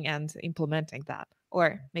something and implementing that,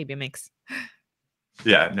 or maybe a mix.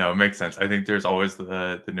 Yeah, no, it makes sense. I think there's always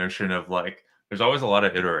the notion of like, there's always a lot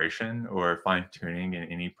of iteration or fine-tuning in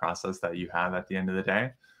any process that you have at the end of the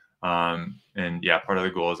day. And yeah, part of the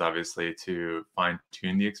goal is obviously to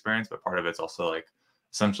fine-tune the experience, but part of it's also like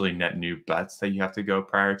essentially net new bets that you have to go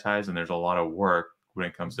prioritize. And there's a lot of work when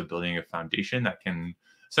it comes to building a foundation that can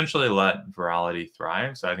essentially let Virality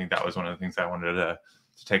thrive. So I think that was one of the things I wanted to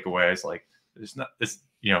take away is like, it's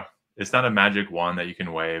not a magic wand that you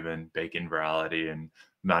can wave and bake in Virality in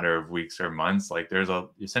a matter of weeks or months. Like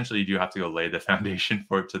essentially you do have to go lay the foundation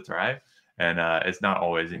for it to thrive. And it's not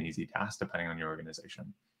always an easy task depending on your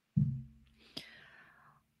organization.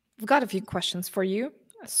 I've got a few questions for you.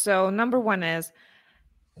 So number one is,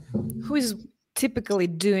 who is typically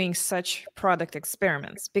doing such product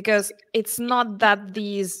experiments? Because it's not that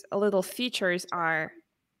these little features are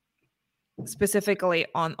specifically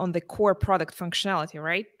on the core product functionality,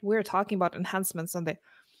 right? We're talking about enhancements on the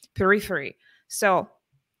periphery. So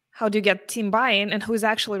how do you get team buy-in, and who's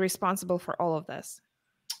actually responsible for all of this?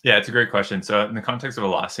 Yeah, it's a great question. So in the context of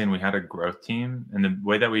Atlassian, we had a growth team, and the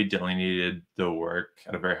way that we delineated the work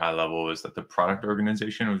at a very high level was that the product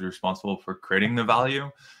organization was responsible for creating the value.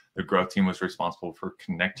 The growth team was responsible for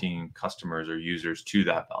connecting customers or users to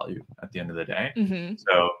that value at the end of the day. Mm-hmm.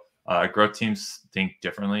 So growth teams think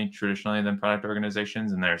differently traditionally than product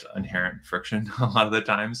organizations, and there's inherent friction a lot of the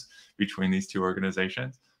times between these two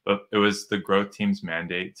organizations. But it was the growth team's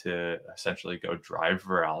mandate to essentially go drive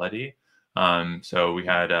Virality. So we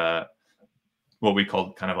had what we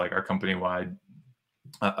called kind of like our company-wide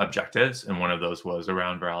objectives, and one of those was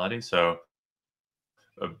around Virality. So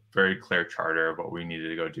a very clear charter of what we needed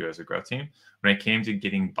to go do as a growth team. When it came to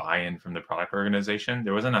getting buy-in from the product organization,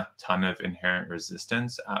 there wasn't a ton of inherent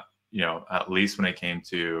resistance, at least when it came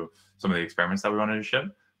to some of the experiments that we wanted to ship.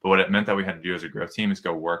 But what it meant that we had to do as a growth team is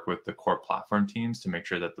go work with the core platform teams to make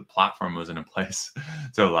sure that the platform was in place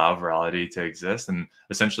to allow Virality to exist. And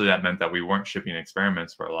essentially that meant that we weren't shipping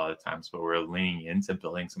experiments for a lot of times, but we were leaning into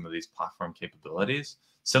building some of these platform capabilities,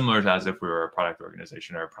 similar to as if we were a product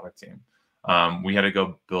organization or a product team. We had to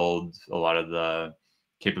go build a lot of the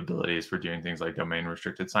capabilities for doing things like domain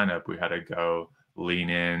restricted signup. We had to go lean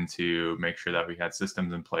in to make sure that we had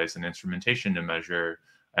systems in place and instrumentation to measure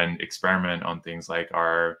and experiment on things like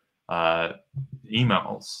our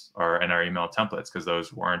emails and our email templates, because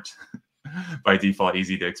those weren't by default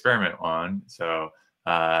easy to experiment on. So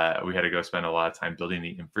we had to go spend a lot of time building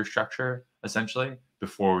the infrastructure essentially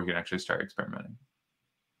before we can actually start experimenting.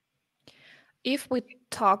 If we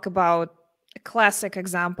talk about a classic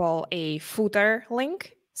example, a footer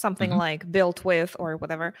link, something like built with or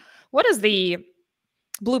whatever. What is the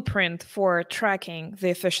blueprint for tracking the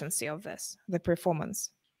efficiency of this, the performance?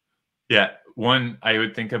 Yeah, one, I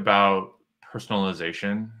would think about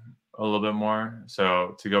personalization a little bit more.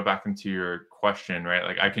 So to go back into your question, right?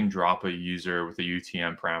 Like I can drop a user with a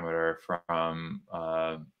UTM parameter from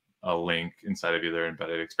a link inside of either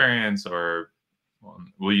embedded experience or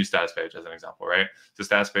we'll use status page as an example, right? So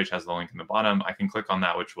status page has the link in the bottom. I can click on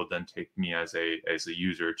that, which will then take me as a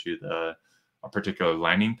user to a particular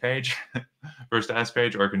landing page for status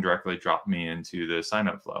page, or it can directly drop me into the sign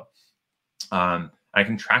up flow. I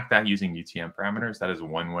can track that using UTM parameters. That is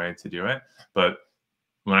one way to do it. But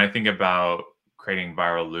when I think about creating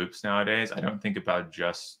viral loops nowadays, I don't think about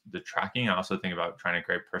just the tracking. I also think about trying to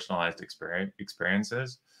create personalized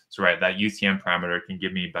experiences. So, right, that UTM parameter can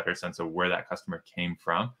give me a better sense of where that customer came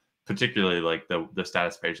from, particularly like the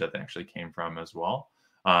status page that they actually came from as well.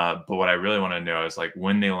 But what I really want to know is like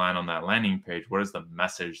when they land on that landing page, what is the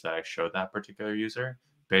message that I showed that particular user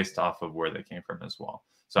based off of where they came from as well.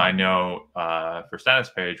 So I know for status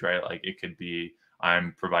page, right, like it could be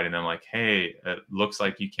I'm providing them like, hey, it looks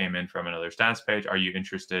like you came in from another status page. Are you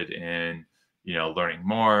interested in, learning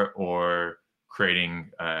more or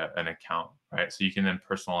creating an account, right? So you can then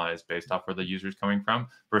personalize based off where the user is coming from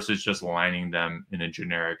versus just lining them in a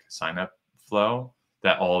generic sign up flow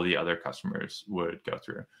that all the other customers would go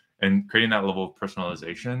through. And creating that level of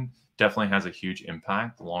personalization definitely has a huge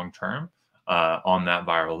impact long term on that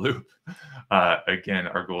viral loop. Again,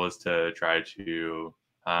 our goal is to try to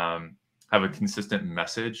have a consistent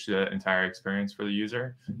message to the entire experience for the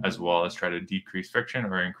user, as well as try to decrease friction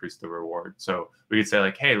or increase the reward. So we could say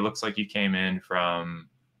like, hey, it looks like you came in from,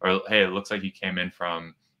 or hey, it looks like you came in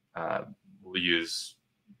from, we'll use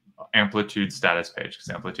Amplitude status page because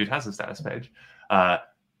Amplitude has a status page.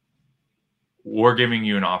 We're giving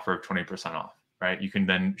you an offer of 20% off, right? You can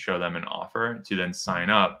then show them an offer to then sign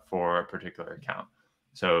up for a particular account.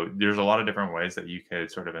 So there's a lot of different ways that you could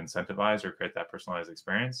sort of incentivize or create that personalized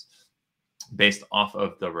experience based off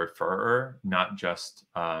of the referrer, not just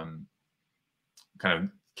kind of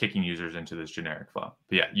kicking users into this generic flow.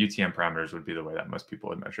 But yeah, UTM parameters would be the way that most people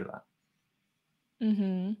would measure that.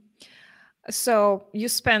 Mm-hmm. So you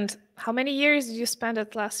spent, how many years did you spend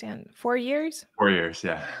at Atlassian? 4 years? 4 years,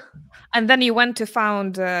 yeah. And then you went to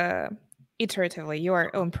found iteratively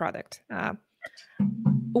your own product.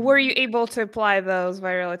 Were you able to apply those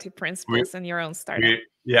virality principles in your own startup?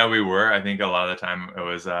 We were. I think a lot of the time it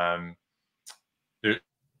was,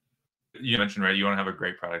 you mentioned, right, you want to have a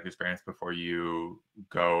great product experience before you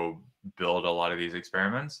go build a lot of these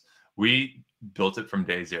experiments. We built it from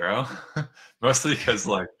day zero, mostly because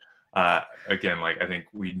again, I think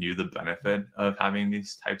we knew the benefit of having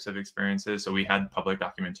these types of experiences. So we had public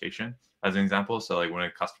documentation as an example. So when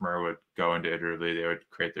a customer would go into iteratively, they would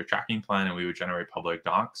create their tracking plan and we would generate public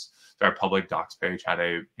docs. So our public docs page had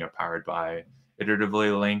a, powered by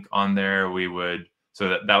iteratively link on there.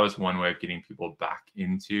 So that was one way of getting people back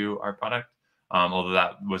into our product. Although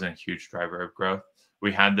that wasn't a huge driver of growth.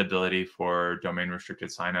 We had the ability for domain restricted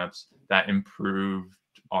signups that improved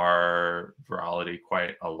our virality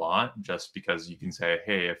quite a lot, just because you can say,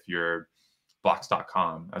 hey, if you're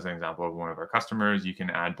Box.com, as an example of one of our customers, you can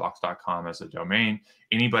add Box.com as a domain.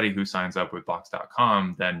 Anybody who signs up with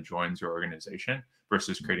Box.com then joins your organization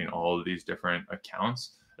versus creating all of these different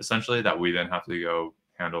accounts, essentially, that we then have to go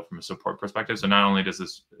handle from a support perspective. So not only does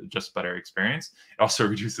this just better experience, it also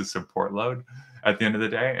reduces support load at the end of the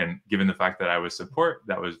day. And given the fact that I was support,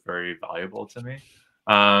 that was very valuable to me.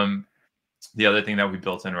 The other thing that we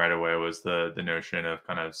built in right away was the notion of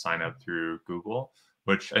kind of sign up through Google,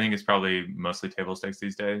 which I think is probably mostly table stakes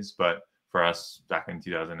these days. But for us back in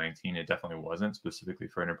 2019, it definitely wasn't, specifically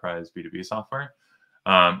for enterprise B2B software.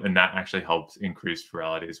 And that actually helped increase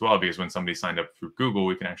virality as well, because when somebody signed up through Google,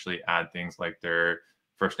 we can actually add things like their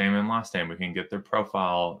first name and last name. We can get their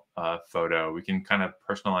profile photo. We can kind of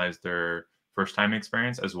personalize their first time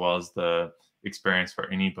experience as well as the experience for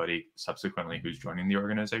anybody subsequently who's joining the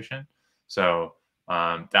organization. So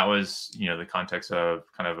that was, the context of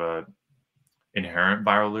kind of a inherent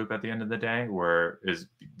viral loop at the end of the day, where is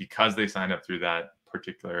because they signed up through that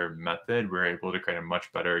particular method, we're able to create a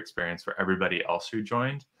much better experience for everybody else who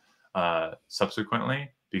joined subsequently,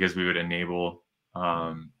 because we would enable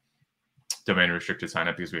domain restricted sign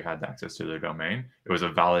up because we had access to their domain. It was a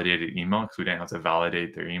validated email because we didn't have to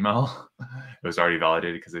validate their email. It was already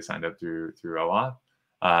validated because they signed up through OAuth.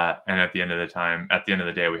 And at the end of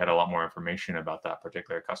the day, we had a lot more information about that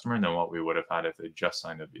particular customer than what we would have had if they just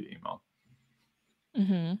signed up via email.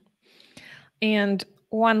 Mm-hmm. And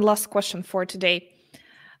one last question for today.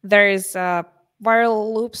 There is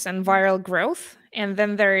viral loops and viral growth, and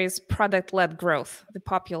then there is product-led growth, the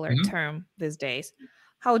popular term these days.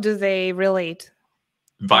 How do they relate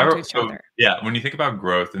onto Viral. each So other? yeah, when you think about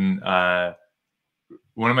growth, and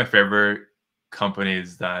one of my favorite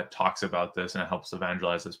companies that talks about this and helps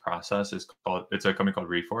evangelize this process it's a company called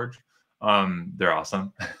Reforge. They're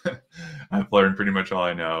awesome. I've learned pretty much all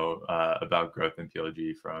I know about growth in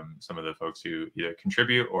PLG from some of the folks who either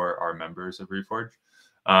contribute or are members of Reforge.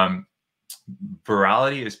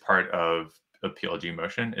 Virality is part of a PLG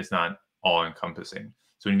motion. It's not all encompassing.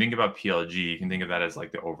 So when you think about PLG, you can think of that as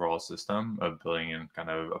like the overall system of building in kind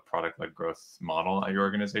of a product-led growth model at your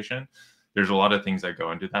organization. There's a lot of things that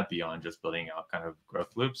go into that beyond just building out kind of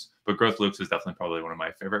growth loops. But growth loops is definitely probably one of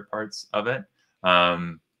my favorite parts of it. But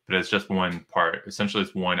it's just one part. Essentially,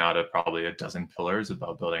 it's one out of probably a dozen pillars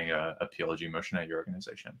about building a PLG motion at your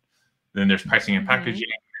organization. Then there's pricing and packaging.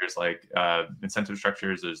 There's like incentive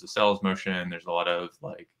structures. There's the sales motion. There's a lot of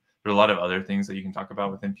other things that you can talk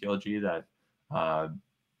about within PLG that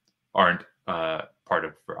aren't part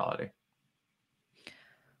of Virality.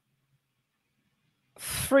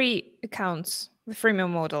 Free accounts, the freemium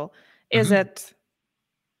model, is it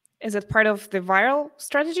part of the viral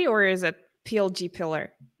strategy, or is it PLG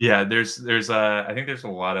pillar? Yeah, there's I think there's a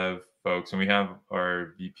lot of folks, and we have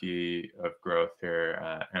our VP of growth here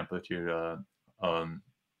at Amplitude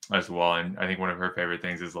as well. And I think one of her favorite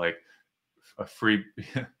things is like a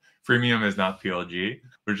freemium is not PLG,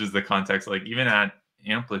 which is the context. Like even at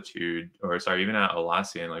Amplitude, even at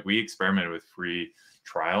Atlassian, like we experimented with free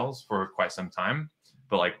trials for quite some time,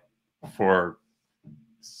 but like for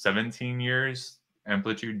 17 years,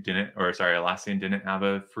 Atlassian didn't have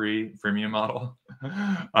a freemium model.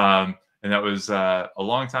 And that was a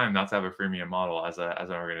long time not to have a freemium model as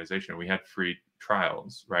an organization. We had free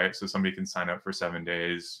trials, right? So somebody can sign up for 7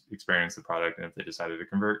 days, experience the product, and if they decided to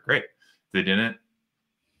convert, great. If they didn't,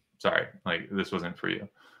 sorry, like this wasn't for you.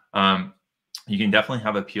 You can definitely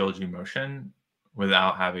have a PLG motion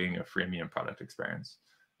without having a freemium product experience.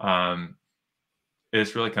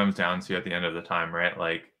 It really comes down to at the end of the time, right?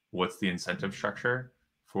 Like what's the incentive structure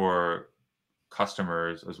for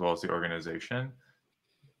customers as well as the organization?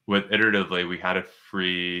 With iteratively, we had a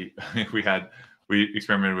free, we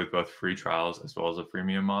experimented with both free trials as well as a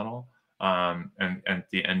freemium model. And at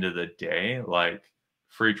the end of the day, like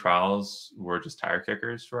free trials were just tire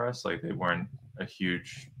kickers for us. Like they weren't a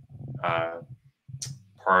huge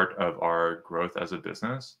part of our growth as a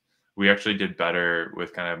business. We actually did better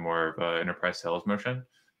with kind of more of an enterprise sales motion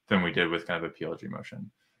than we did with kind of a PLG motion.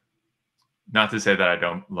 Not to say that I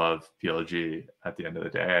don't love PLG at the end of the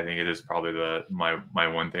day. I think it is probably my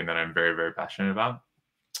one thing that I'm very, very passionate about.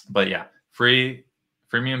 But yeah, freemium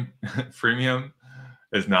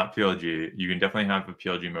is not PLG. You can definitely have a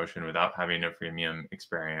PLG motion without having a freemium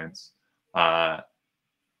experience.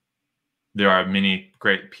 There are many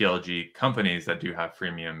great PLG companies that do have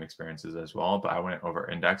freemium experiences as well, but I wouldn't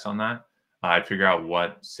over-index on that. I'd figure out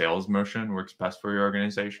what sales motion works best for your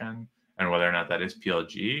organization and whether or not that is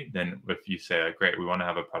PLG. Then if you say, like, great, we want to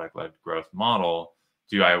have a product-led growth model,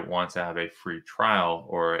 do I want to have a free trial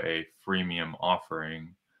or a freemium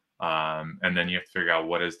offering? And then you have to figure out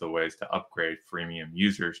what is the ways to upgrade freemium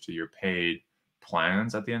users to your paid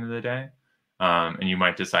plans at the end of the day. And you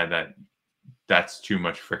might decide that that's too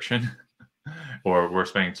much friction or we're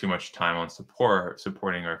spending too much time on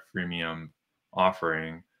supporting our freemium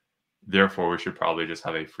offering. Therefore, we should probably just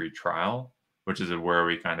have a free trial, which is where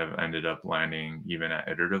we kind of ended up landing even at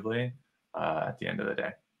iteratively at the end of the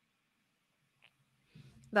day.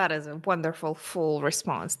 That is a wonderful full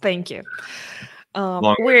response. Thank you.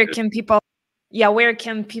 Where can people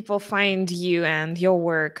find you and your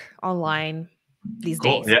work online these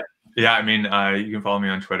days? Yeah. I mean, you can follow me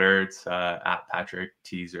on Twitter. It's at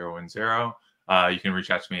PatrickT010. You can reach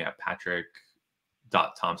out to me at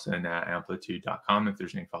patrick.thompson@amplitude.com if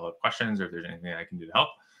there's any follow-up questions or if there's anything I can do to help.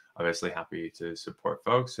 Obviously happy to support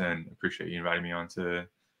folks and appreciate you inviting me on to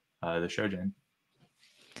the show, Jen.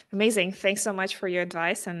 Amazing. Thanks so much for your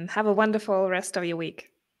advice and have a wonderful rest of your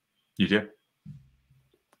week. You too.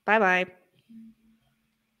 Bye-bye.